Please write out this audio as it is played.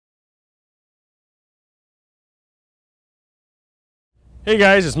Hey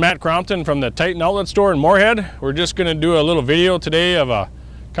guys, it's Matt Crompton from the Titan Outlet Store in Moorhead. We're just going to do a little video today of a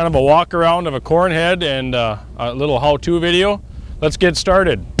kind of a walk around of a corn head and a little how-to video. Let's get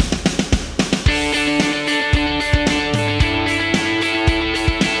started.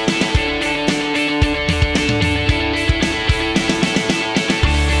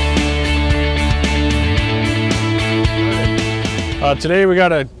 Today we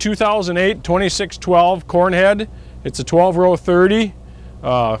got a 2008 2612 corn head. It's a 12-row 30.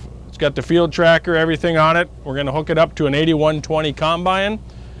 It's got the field tracker, everything on it. We're going to hook it up to an 8120 combine.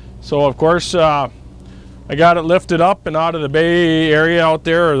 So of course I got it lifted up and out of the bay area out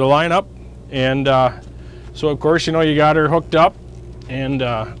there, or the lineup, and so of course you got her hooked up, and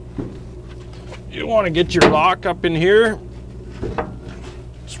you want to get your lock up in here.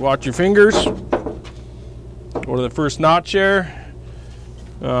 Just watch your fingers. Go to the first notch there.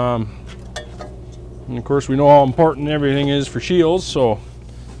 And of course we know how important everything is for shields, so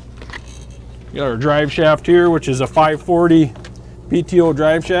we got our drive shaft here, which is a 540 PTO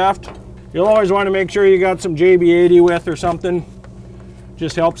drive shaft. You'll always want to make sure you got some JB80 with or something.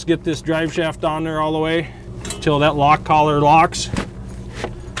 Just helps get this drive shaft on there all the way until that lock collar locks.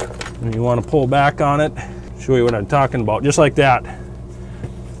 And you want to pull back on it. Show you what I'm talking about, just like that.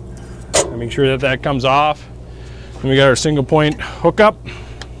 And make sure that that comes off. And we got our single point hookup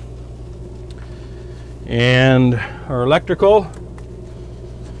and our electrical.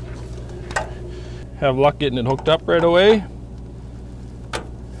 Have luck getting it hooked up right away,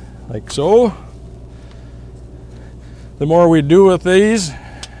 like so. The more we do with these,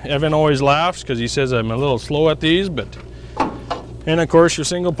 Evan always laughs because he says I'm a little slow at these, and of course your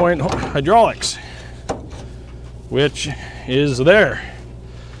single point hydraulics, which is there.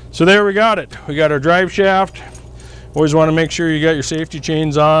 So there we got it. We got our drive shaft. Always want to make sure you got your safety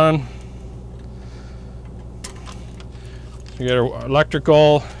chains on. You got our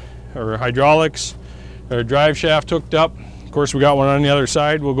electrical or hydraulics, our drive shaft hooked up. Of course we got one on the other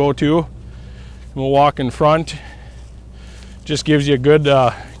side we'll go to. We'll walk in front. Just gives you a good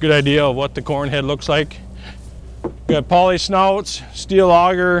idea of what the corn head looks like. We got poly snouts, steel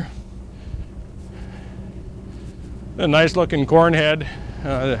auger, a nice looking corn head.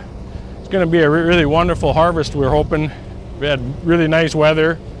 It's going to be a really wonderful harvest, we're hoping. We had really nice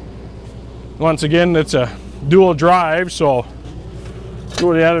weather. Once again, it's a dual drive, so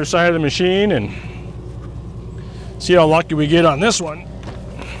go to the other side of the machine and see how lucky we get on this one.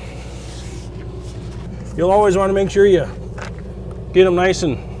 You'll always want to make sure you get them nice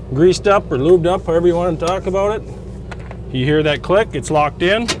and greased up or lubed up, however you want to talk about it. You hear that click, it's locked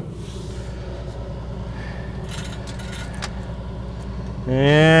in.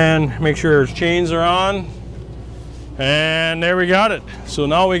 And make sure our chains are on. And there we got it. So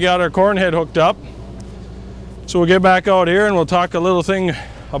now we got our corn head hooked up. So we'll get back out here and we'll talk a little thing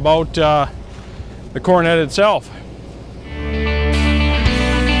about the corn head itself.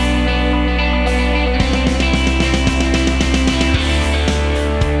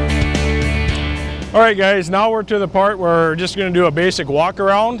 All right guys, now we're to the part where we're just going to do a basic walk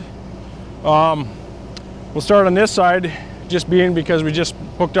around. We'll start on this side, just being because we just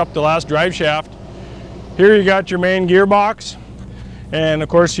hooked up the last drive shaft. Here you got your main gearbox, and of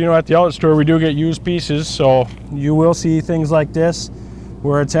course at the outlet store we do get used pieces, so you will see things like this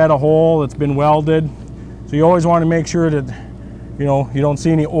where it's had a hole, it's been welded. So you always want to make sure that you don't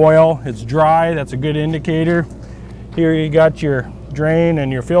see any oil, it's dry. That's a good indicator. Here you got your drain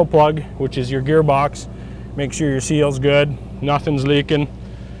and your fill plug, which is your gearbox. Make sure your seal's good, nothing's leaking.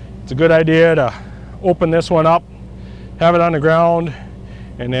 It's a good idea to open this one up, have it on the ground,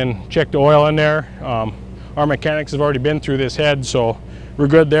 and then check the oil in there. Our mechanics have already been through this head, so we're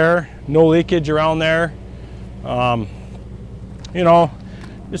good there. No leakage around there.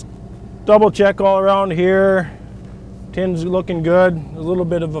 Just double check all around here. Tin's looking good. A little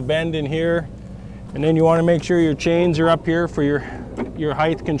bit of a bend in here. And then you want to make sure your chains are up here for your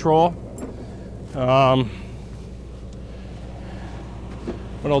height control.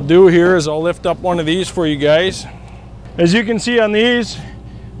 What I'll do here is I'll lift up one of these for you guys. As you can see on these,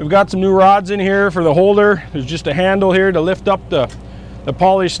 we've got some new rods in here for the holder. There's just a handle here to lift up the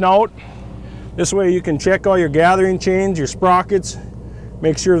poly snout. This way you can check all your gathering chains, your sprockets,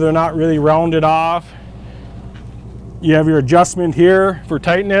 make sure they're not really rounded off. You have your adjustment here for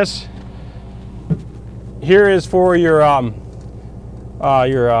tightness. Here is for your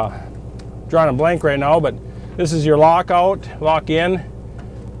drawing a blank right now, but this is your lockout, lock in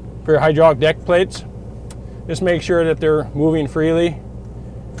for your hydraulic deck plates. Just make sure that they're moving freely.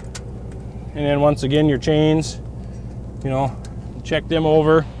 And then once again, your chains, check them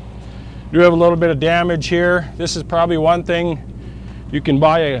over. Do have a little bit of damage here. This is probably one thing You can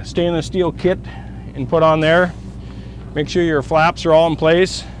buy a stainless steel kit and put on there. Make sure your flaps are all in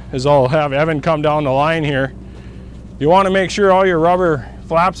place, as I'll have Evan come down the line here. You want to make sure all your rubber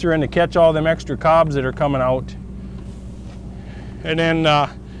flaps are in to catch all them extra cobs that are coming out. And then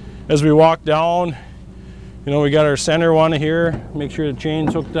as we walk down, you know, we got our center one here. Make sure the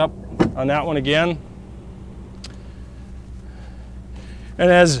chain's hooked up on that one again. And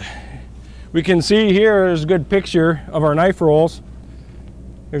as we can see here, there's a good picture of our knife rolls.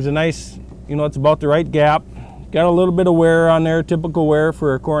 There's a nice, you know, it's about the right gap. Got a little bit of wear on there, typical wear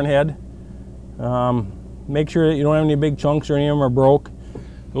for a corn head. Make sure that you don't have any big chunks or any of them are broke.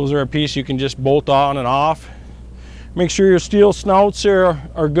 Those are a piece you can just bolt on and off. Make sure your steel snouts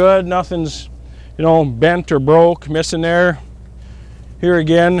are good. Nothing's, you know, bent or broke, missing there. Here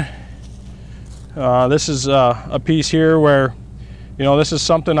again, this is a piece here where, you know, this is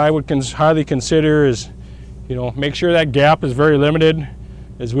something I would highly consider is, you know, make sure that gap is very limited.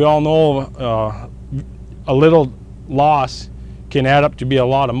 As we all know, a little loss can add up to be a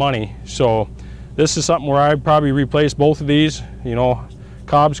lot of money. So this is something where I'd probably replace both of these. You know,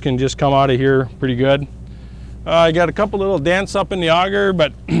 cobs can just come out of here pretty good. I got a couple little dents up in the auger,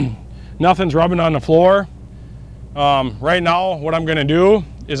 but nothing's rubbing on the floor. Right now, what I'm gonna do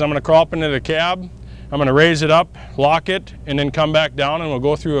is I'm gonna crawl up into the cab. I'm gonna raise it up, lock it, and then come back down and we'll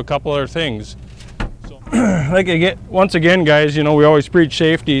go through a couple other things. So, once again, guys, you know, we always preach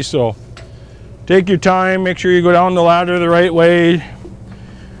safety, so take your time, make sure you go down the ladder the right way.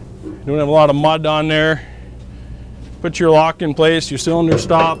 Don't have a lot of mud on there. Put your lock in place, your cylinder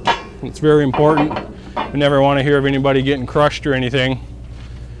stop. It's very important. We never want to hear of anybody getting crushed or anything.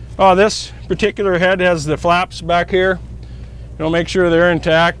 This particular head has the flaps back here. You know, make sure they're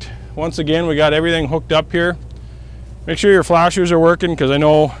intact. Once again, we got everything hooked up here. Make sure your flashers are working, because I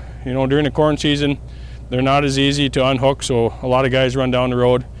know, you know, during the corn season, they're not as easy to unhook, so a lot of guys run down the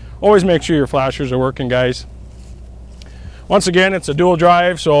road. Always make sure your flashers are working, guys. Once again, it's a dual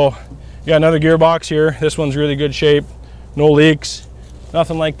drive, so you got another gearbox here. This one's really good shape, no leaks,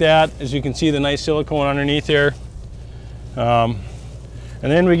 nothing like that. As you can see, the nice silicone underneath here. And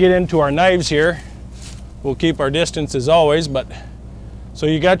then we get into our knives here. We'll keep our distance as always, but so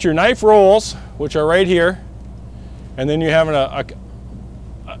you got your knife rolls, which are right here, and then you have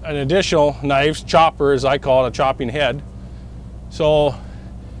an additional knives, chopper as I call it, a chopping head. So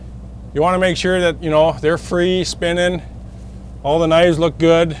you want to make sure that, you know, they're free spinning. All the knives look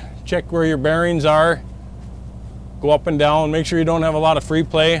good. Check where your bearings are. Go up and down. Make sure you don't have a lot of free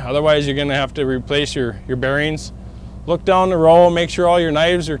play. Otherwise, you're going to have to replace your bearings. Look down the row. Make sure all your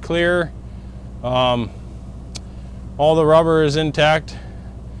knives are clear. All the rubber is intact.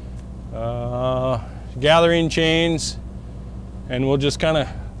 Gathering chains. And we'll just kind of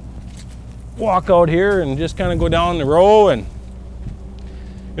walk out here and just kind of go down the row. And,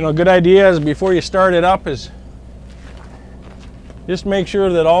 you know, a good idea is before you start it up is just make sure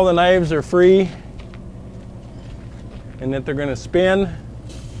that all the knives are free and that they're going to spin.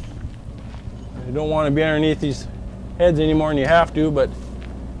 You don't want to be underneath these heads any more than you have to, but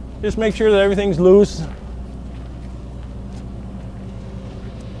just make sure that everything's loose.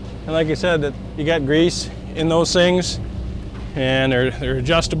 And like I said, that you got grease in those things, and they're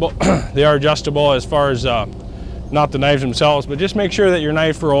adjustable. They are adjustable as far as not the knives themselves, but just make sure that your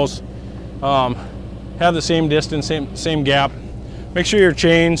knife rolls have the same distance, same gap. Make sure your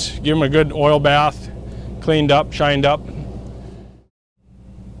chains, give them a good oil bath, cleaned up, shined up.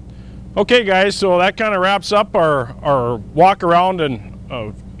 Okay guys, so that kind of wraps up our walk around and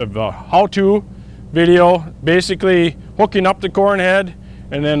how-to video, basically hooking up the corn head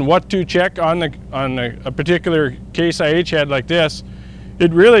and then what to check on a particular Case IH head like this.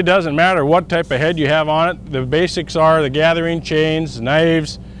 It really doesn't matter what type of head you have on it. The basics are the gathering chains,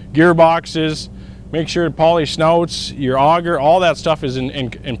 knives, gearboxes. Make sure to polish snouts, your auger, all that stuff is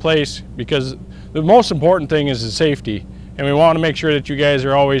in place, because the most important thing is the safety. And we want to make sure that you guys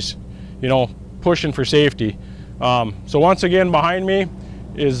are always, you know, pushing for safety. So once again, behind me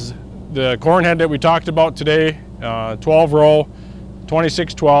is the corn head that we talked about today, 12 row,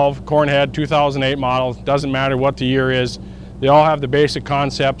 2612 corn head, 2008 model. Doesn't matter what the year is. They all have the basic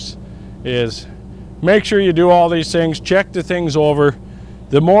concepts. Is make sure you do all these things, check the things over.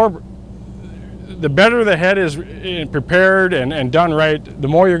 The better the head is prepared and done right, the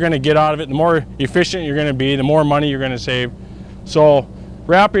more you're going to get out of it, the more efficient you're going to be, the more money you're going to save. So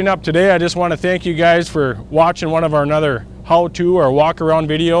wrapping up today, I just want to thank you guys for watching one of our another how-to or walk-around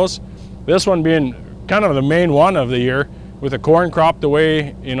videos. This one being kind of the main one of the year, with the corn crop the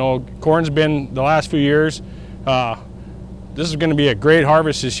way, you know, corn's been the last few years. This is going to be a great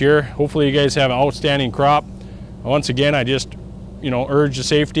harvest this year. Hopefully you guys have an outstanding crop. Once again, I just urge the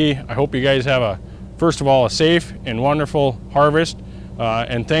safety. I hope you guys have first of all, a safe and wonderful harvest.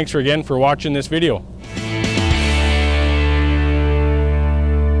 And thanks again for watching this video.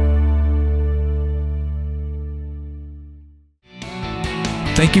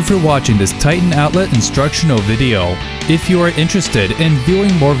 Thank you for watching this Titan Outlet instructional video. If you are interested in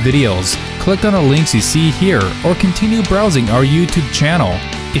viewing more videos, click on the links you see here or continue browsing our YouTube channel.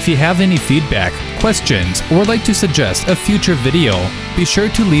 If you have any feedback, questions, or would like to suggest a future video, be sure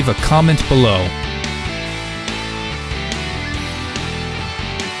to leave a comment below.